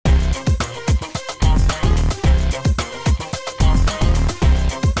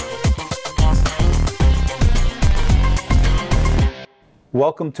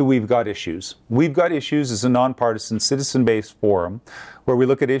Welcome to We've Got Issues. We've Got Issues is a nonpartisan, citizen-based forum where we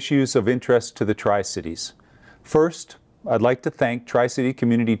look at issues of interest to the Tri-Cities. First, I'd like to thank Tri-City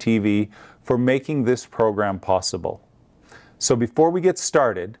Community TV for making this program possible. So before we get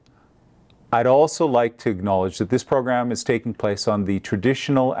started, I'd also like to acknowledge that this program is taking place on the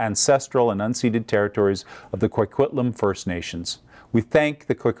traditional, ancestral, and unceded territories of the Coquitlam First Nations. We thank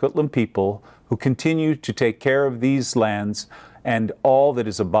the Coquitlam people who continue to take care of these lands and all that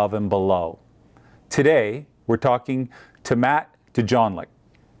is above and below. Today, we're talking to Matt Djonlic,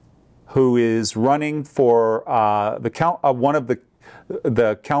 who is running for one of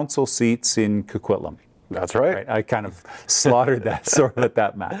the council seats in Coquitlam. That's right. I kind of slaughtered that sort of at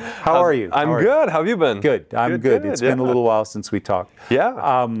that, Matt. How are you? I'm good. How have you been? Good. I'm good. It's been a little while since we talked.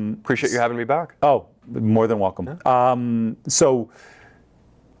 Yeah. Appreciate you having me back. Oh, more than welcome. Yeah. So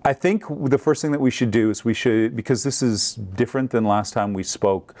I think the first thing that we should do is because this is different than last time we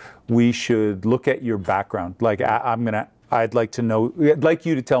spoke, we should look at your background. Like I'd like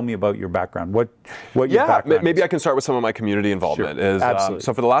you to tell me about your background. What your background maybe is. I can start with some of my community involvement. Sure. Absolutely.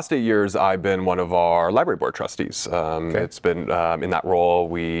 So for the last 8 years, I've been one of our Library Board Trustees. It's been in that role,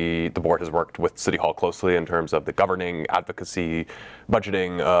 the board has worked with City Hall closely in terms of the governing, advocacy,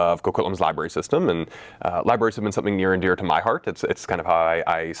 budgeting of Coquitlam's library system. And libraries have been something near and dear to my heart. It's kind of how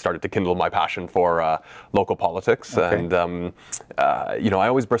I started to kindle my passion for local politics. Okay. And I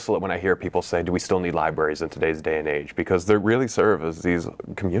always bristle at when I hear people say, do we still need libraries in today's day and age? Because they really serve as these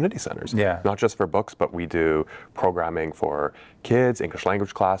community centers, not just for books, but we do programming for kids, English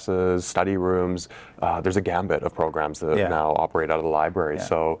language classes, study rooms. There's a gambit of programs that now operate out of the library. Yeah.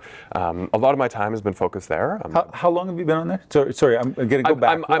 So a lot of my time has been focused there. How long have you been on there? Sorry, I'm going to go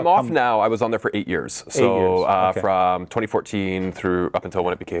back. I'm off now. I was on there for 8 years. So from 2014 through up until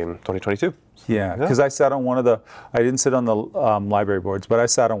when it became 2022. Yeah, because I sat on I didn't sit on the library boards, but I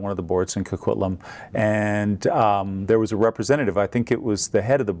sat on one of the boards in Coquitlam, and there was a representative, I think it was the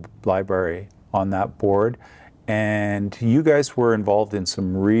head of the library on that board, and you guys were involved in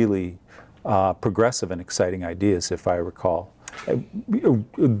some really progressive and exciting ideas, if I recall.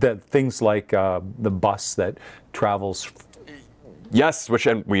 That things like the bus that travels. Yes, we're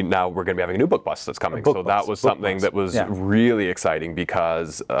going to be having a new book bus that's coming. So that was something that was really exciting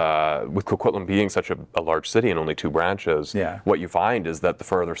because with Coquitlam being such a large city and only 2 branches, what you find is that the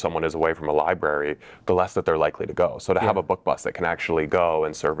further someone is away from a library, the less that they're likely to go. So to have a book bus that can actually go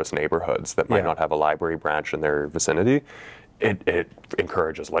and service neighborhoods that might not have a library branch in their vicinity, it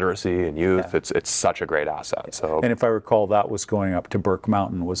encourages literacy and youth. It's such a great asset. So, and if I recall, that was going up to Burke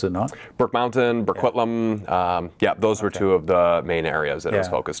Mountain, was it not? Burke Mountain, Coquitlam, those were 2 of the main areas that it was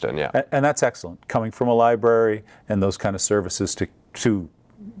focused in. Yeah, and that's excellent. Coming from a library and those kind of services to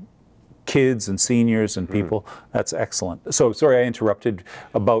kids and seniors and people, that's excellent. So sorry I interrupted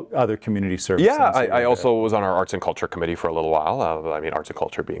about other community services. Yeah, I also was on our arts and culture committee for a little while. Arts and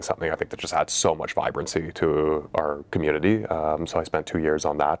culture being something I think that just adds so much vibrancy to our community. So I spent 2 years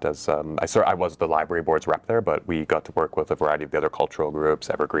on that as I was the library board's rep there, but we got to work with a variety of the other cultural groups,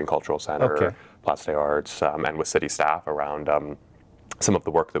 Evergreen Cultural Center, Place des Arts, and with city staff around some of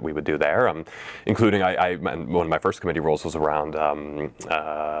the work that we would do there, including one of my first committee roles was around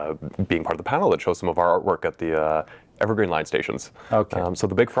being part of the panel that shows some of our artwork at the Evergreen line stations. Okay. So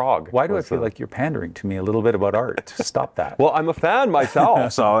the Big Frog. Why do I feel like you're pandering to me a little bit about art? Stop that. Well, I'm a fan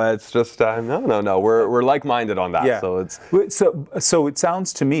myself, so it's just no. We're like-minded on that. Yeah. So it's so it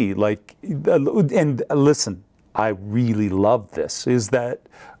sounds to me like, and listen, I really love this. Is that.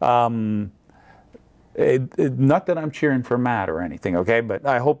 Not that I'm cheering for Matt or anything, okay? But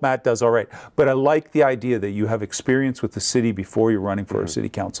I hope Matt does all right. But I like the idea that you have experience with the city before you're running for a city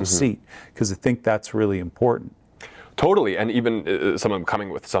council seat, because I think that's really important. Totally, and even someone coming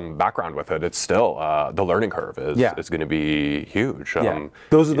with some background with it, it's still the learning curve is going to be huge.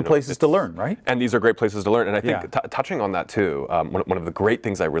 Those are the places to learn, right? And these are great places to learn. And I think touching on that too, one of the great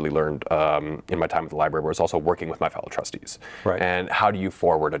things I really learned in my time at the library was also working with my fellow trustees. Right. And how do you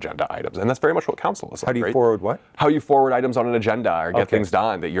forward agenda items? And that's very much what council is like. How do you forward what? How you forward items on an agenda or get things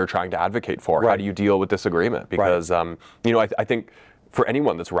done that you're trying to advocate for. Right. How do you deal with disagreement? Because I think for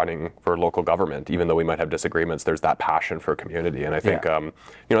anyone that's running for local government, even though we might have disagreements, there's that passion for community. And I think,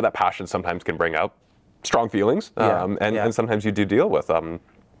 that passion sometimes can bring out strong feelings. And sometimes you do deal with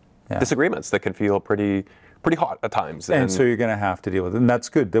disagreements that can feel pretty hot at times. And so you're going to have to deal with it. And that's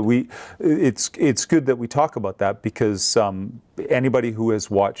good that it's good that we talk about that, because anybody who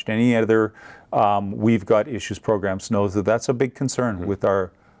has watched any other We've Got Issues programs knows that that's a big concern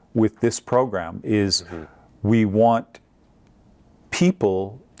with this program is we want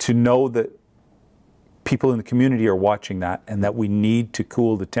people to know that people in the community are watching that, and that we need to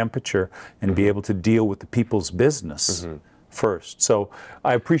cool the temperature and be able to deal with the people's business first. So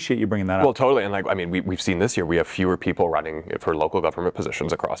I appreciate you bringing that up. Well, totally. And like, I mean, we've seen this year, we have fewer people running for local government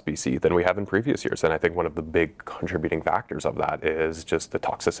positions across BC than we have in previous years. And I think one of the big contributing factors of that is just the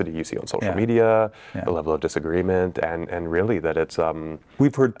toxicity you see on social media, the level of disagreement, and really that it's...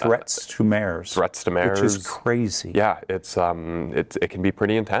 We've heard threats to mayors. Threats to mayors. Which is crazy. Yeah, it can be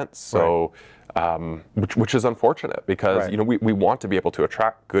pretty intense. So... which is unfortunate because you know we want to be able to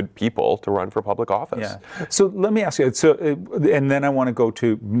attract good people to run for public office. Yeah. So let me ask you. So and then I want to go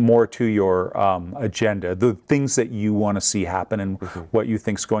to more to your agenda, the things that you want to see happen and what you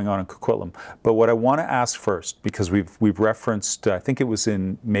think's going on in Coquitlam. But what I want to ask first, because we've referenced, I think it was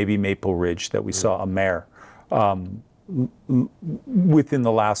in maybe Maple Ridge that we saw a mayor. Within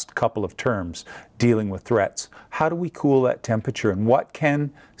the last couple of terms, dealing with threats. How do we cool that temperature, and what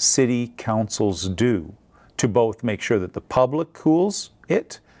can city councils do to both make sure that the public cools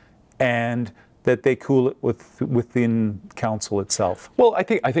it and that they cool it within council itself? Well, I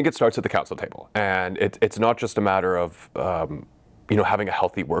think it starts at the council table, and it's not just a matter of you know, having a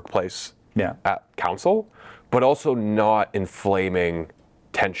healthy workplace at council, but also not inflaming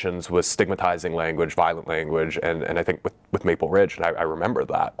tensions with stigmatizing language, violent language, and I think with Maple Ridge, and I remember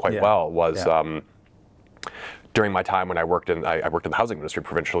that quite well, was during my time when I worked in the housing ministry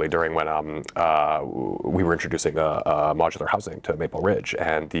provincially, during when we were introducing modular housing to Maple Ridge,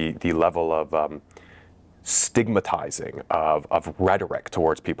 and the level of stigmatizing of rhetoric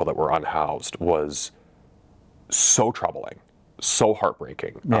towards people that were unhoused was so troubling, so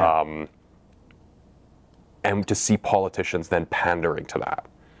heartbreaking. And to see politicians then pandering to that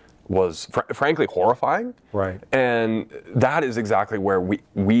was frankly horrifying. Right. And that is exactly where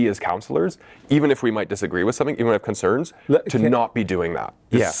we as councillors, even if we might disagree with something, even have concerns, not be doing that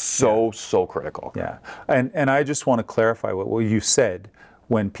is so critical. Yeah. And I just want to clarify what you said.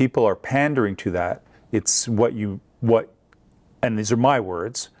 When people are pandering to that, it's and these are my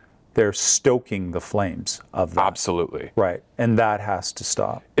words, they're stoking the flames of that. Absolutely. Right. And that has to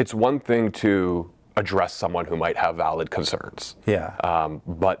stop. It's one thing to address someone who might have valid concerns.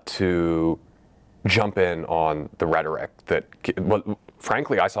 But to jump in on the rhetoric that, well,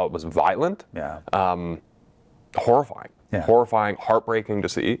 frankly, I saw it was violent, horrifying, heartbreaking to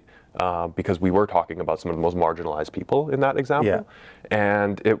see, because we were talking about some of the most marginalized people in that example,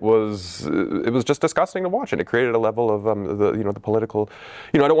 and it was just disgusting to watch, and it created a level of the political,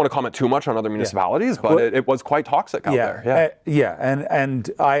 I don't want to comment too much on other municipalities, but it was quite toxic out there.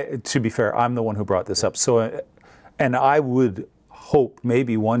 And I, to be fair, I'm the one who brought this up. So, and I would hope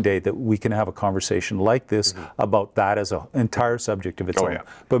maybe one day that we can have a conversation like this about that as an entire subject of its own.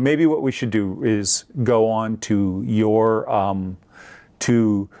 But maybe what we should do is go on to your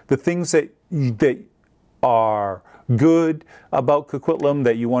to the things that are good about Coquitlam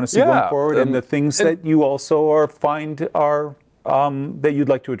that you want to see going forward, and the things that you also find are that you'd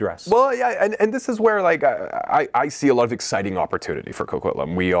like to address. Well, and this is where like I see a lot of exciting opportunity for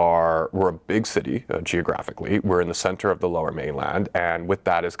Coquitlam. We're a big city geographically. We're in the center of the Lower Mainland, and with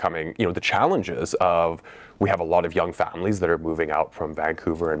that is coming the challenges of we have a lot of young families that are moving out from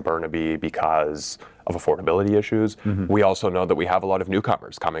Vancouver and Burnaby because of affordability issues. We also know that we have a lot of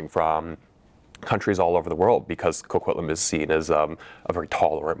newcomers coming from countries all over the world because Coquitlam is seen as a very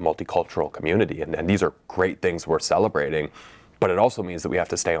tolerant, multicultural community, and these are great things we're celebrating. But it also means that we have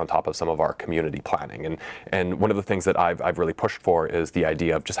to stay on top of some of our community planning. And one of the things that I've really pushed for is the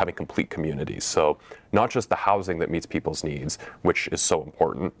idea of just having complete communities. So not just the housing that meets people's needs, which is so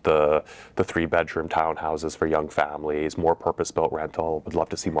important, the 3-bedroom townhouses for young families, more purpose-built rental, would love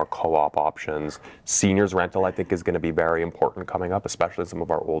to see more co-op options. Seniors rental, I think, is going to be very important coming up, especially in some of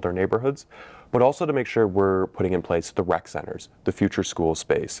our older neighborhoods. But also to make sure we're putting in place the rec centers, the future school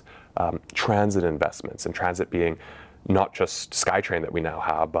space, transit investments, and transit being not just SkyTrain that we now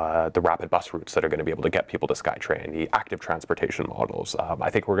have, but the rapid bus routes that are going to be able to get people to SkyTrain, the active transportation models.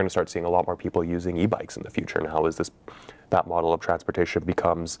 I think we're going to start seeing a lot more people using e-bikes in the future now as that model of transportation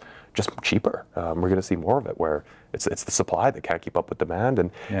becomes just cheaper. We're going to see more of it where it's the supply that can't keep up with demand.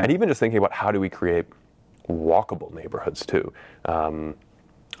 And even just thinking about how do we create walkable neighborhoods too.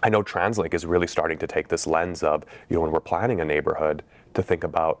 I know Djonlic is really starting to take this lens of, when we're planning a neighborhood, to think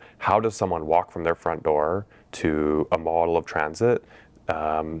about how does someone walk from their front door to a model of transit, to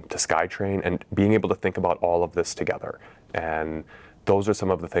SkyTrain, and being able to think about all of this together. And those are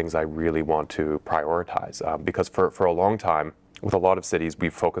some of the things I really want to prioritize, because for a long time, with a lot of cities,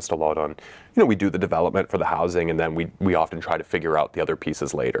 we've focused a lot on, we do the development for the housing, and then we often try to figure out the other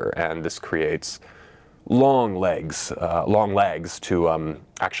pieces later. And this creates long legs to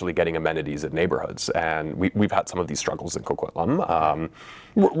actually getting amenities at neighborhoods, and we've had some of these struggles in Coquitlam.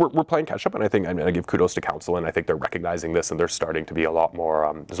 We're playing catch up, and I think I give kudos to council, and I think they're recognizing this, and they're starting to be a lot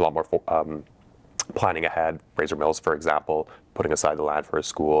more. There's a lot more planning ahead. Fraser Mills, for example, putting aside the land for a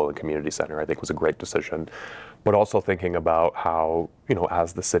school and community center, I think was a great decision. But also thinking about how,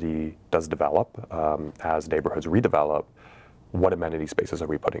 as the city does develop, as neighborhoods redevelop, what amenity spaces are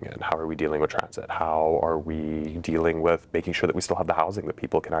we putting in? How are we dealing with transit? How are we dealing with making sure that we still have the housing that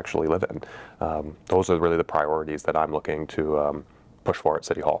people can actually live in? Those are really the priorities that I'm looking to push for at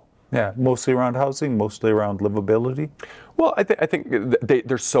City Hall. Yeah, mostly around housing, mostly around livability. Well, I think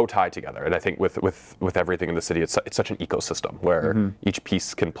they're so tied together, and I think with everything in the city, it's such an ecosystem where each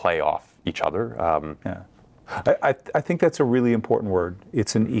piece can play off each other. Yeah, I think that's a really important word.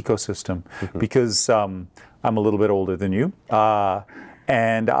 It's an ecosystem, because I'm a little bit older than you,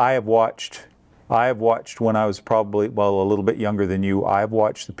 and I have watched when I was probably, well, a little bit younger than you, I've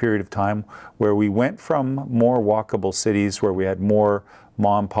watched the period of time where we went from more walkable cities where we had more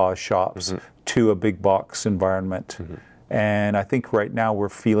mom and pa shops to a big box environment. And I think right now we're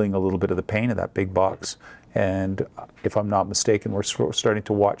feeling a little bit of the pain of that big box. And if I'm not mistaken, we're starting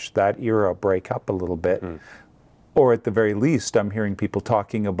to watch that era break up a little bit. Or at the very least, I'm hearing people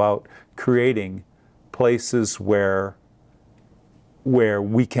talking about creating places where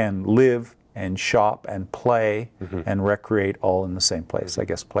we can live and shop and play and recreate all in the same place. I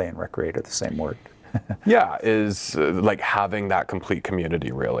guess play and recreate are the same word. Yeah, is like having that complete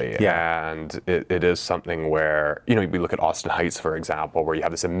community, really. Yeah. And it is something where, we look at Austin Heights, for example, where you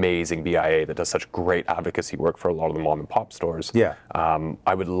have this amazing BIA that does such great advocacy work for a lot of the mom and pop stores. Yeah.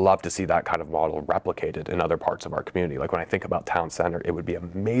 I would love to see that kind of model replicated in other parts of our community. Like when I think about Town Center, it would be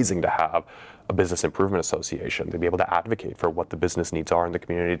amazing to have a business improvement association to be able to advocate for what the business needs are in the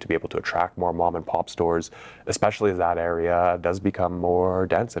community, to be able to attract more mom and pop stores, especially as that area does become more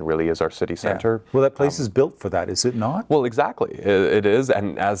dense and really is our city center. Yeah. Well, that place is built for that, is it not? Well, exactly. It is,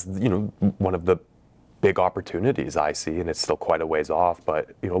 and as one of the big opportunities I see, and it's still quite a ways off,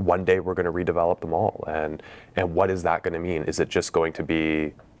 but one day we're going to redevelop them all, and what is that going to mean? Is it just going to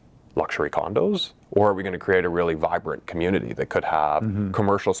be luxury condos, or are we going to create a really vibrant community that could have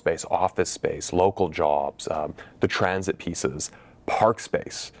commercial space, office space, local jobs, the transit pieces, park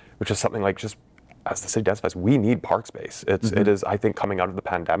space, which is something like, just as the city densifies, we need park space. It is, I think, coming out of the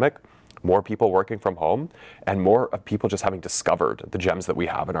pandemic, more people working from home and more of people just having discovered the gems that we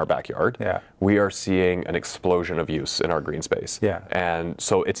have in our backyard. Yeah. We are seeing an explosion of use in our green space. Yeah. And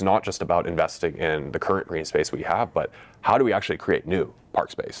so it's not just about investing in the current green space we have, but how do we actually create new park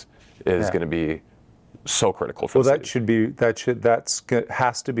space is going to be so critical for the city.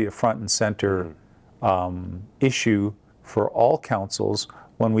 Has to be a front and center issue for all councils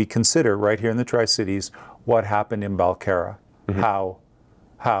when we consider right here in the Tri-Cities what happened in Balcarra,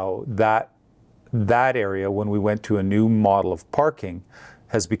 how that area, when we went to a new model of parking,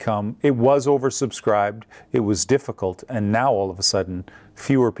 has become, it was oversubscribed, it was difficult, and now all of a sudden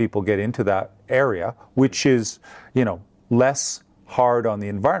fewer people get into that area, which is, less hard on the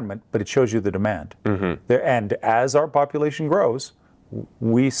environment, but it shows you the demand. And as our population grows,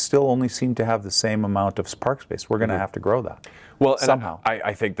 we still only seem to have the same amount of park space. We're going to have to grow that. Well, somehow. And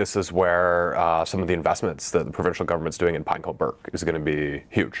I think this is where some of the investments that the provincial government's doing in Pinecone Burke is going to be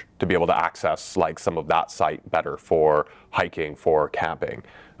huge, to be able to access like some of that site better for hiking, for camping.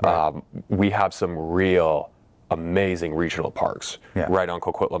 Right. We have some real amazing regional parks right on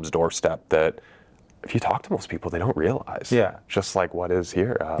Coquitlam's doorstep that, if you talk to most people, they don't realize. Yeah. Just like what is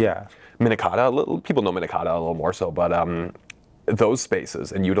here. Minnetonka, people know Minnetonka a little more so, but those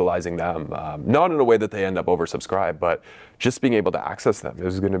spaces and utilizing them, not in a way that they end up oversubscribed, but just being able to access them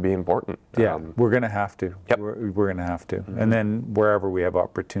is going to be important. Yeah, we're going to have to. Yep. We're going to have to. And then wherever we have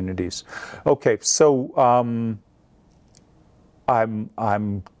opportunities. Okay, so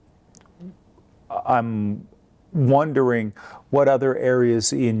I'm wondering what other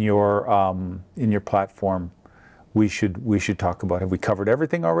areas in your platform we should talk about. Have we covered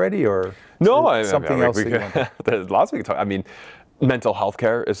everything already, or something else? There's lots we can talk. I mean, mental health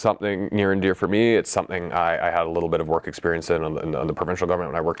care is something near and dear for me. It's something I had a little bit of work experience in on the provincial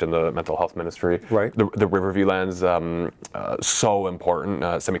government when I worked in the mental health ministry. Right. The Riverview lands, so important.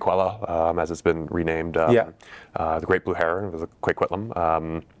 Semiquella, as it's been renamed. The Great Blue Heron was a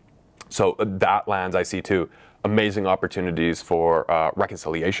Coquitlam. So that lands I see too. Amazing opportunities for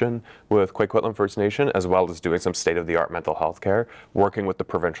reconciliation with Coquitlam First Nation, as well as doing some state-of-the-art mental health care, working with the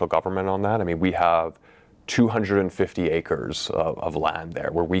provincial government on that. I mean, we have 250 acres of land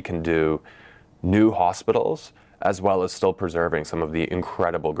there where we can do new hospitals as well as still preserving some of the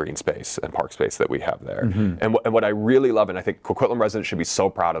incredible green space and park space that we have there. And what I really love, and I think Coquitlam residents should be so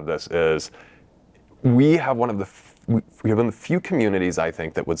proud of this, is we have one of the few communities, I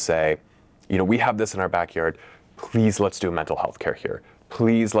think, that would say, you know, we have this in our backyard, please let's do mental health care here.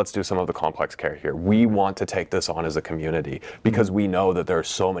 Please let's do some of the complex care here. We want to take this on as a community because we know that there are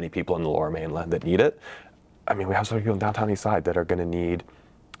so many people in the Lower Mainland that need it. I mean, we have so many people in downtown East Side that are going to need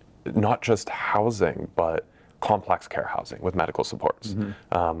not just housing, but complex care housing with medical supports.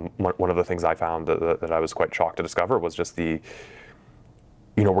 One of the things I found that I was quite shocked to discover was just you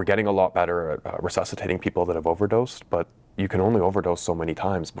know, we're getting a lot better at resuscitating people that have overdosed, but you can only overdose so many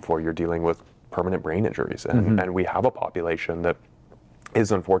times before you're dealing with permanent brain injuries. And we have a population that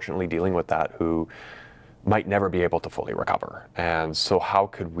is unfortunately dealing with that who might never be able to fully recover. And so how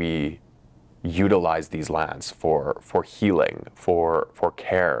could we utilize these lands for healing, for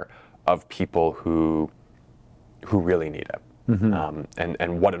care of people who really need it?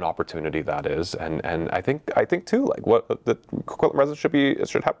 And what an opportunity that is. And I think too, like what the Coquitlam residents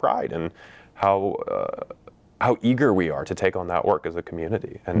should have pride in how eager we are to take on that work as a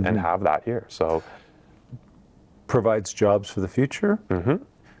community and have that here. So provides jobs for the future,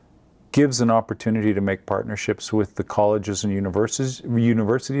 gives an opportunity to make partnerships with the colleges and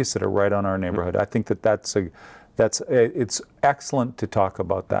universities that are right on our neighborhood. I think it's excellent to talk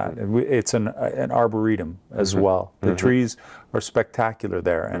about that. It's an arboretum as well. The trees are spectacular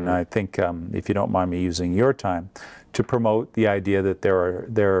there, and I think if you don't mind me using your time to promote the idea that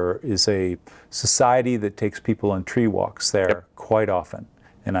there is a society that takes people on tree walks there quite often,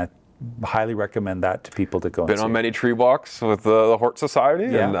 and I highly recommend that to people to go. Been on many tree walks with the Hort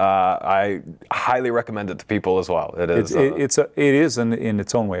Society, and I highly recommend it to people as well. It is in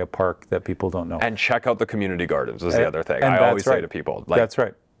its own way a park that people don't know. And check out the community gardens is the other thing. I always say to people, like, that's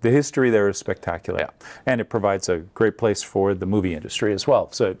right. The history there is spectacular, and it provides a great place for the movie industry as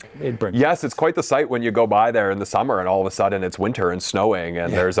well. So it brings. Yes, it's quite the sight when you go by there in the summer, and all of a sudden it's winter and snowing,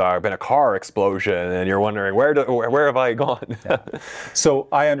 and there's been a car explosion, and you're wondering where have I gone? So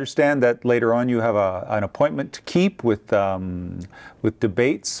I understand that later on you have an appointment to keep with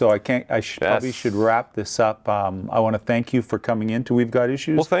debates. So I probably should wrap this up. I want to thank you for coming in to We've Got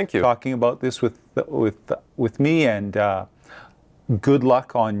Issues. Well, thank you. Talking about this with me, and good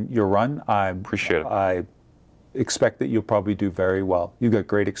luck on your run. I appreciate it. I expect that you'll probably do very well. You've got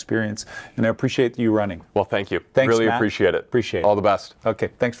great experience, and I appreciate you running. Well, thank you. Thanks, really Matt. Appreciate it. Appreciate it. All the best. Okay,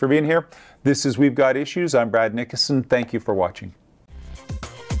 thanks for being here. This is We've Got Issues. I'm Brad Nickason. Thank you for watching.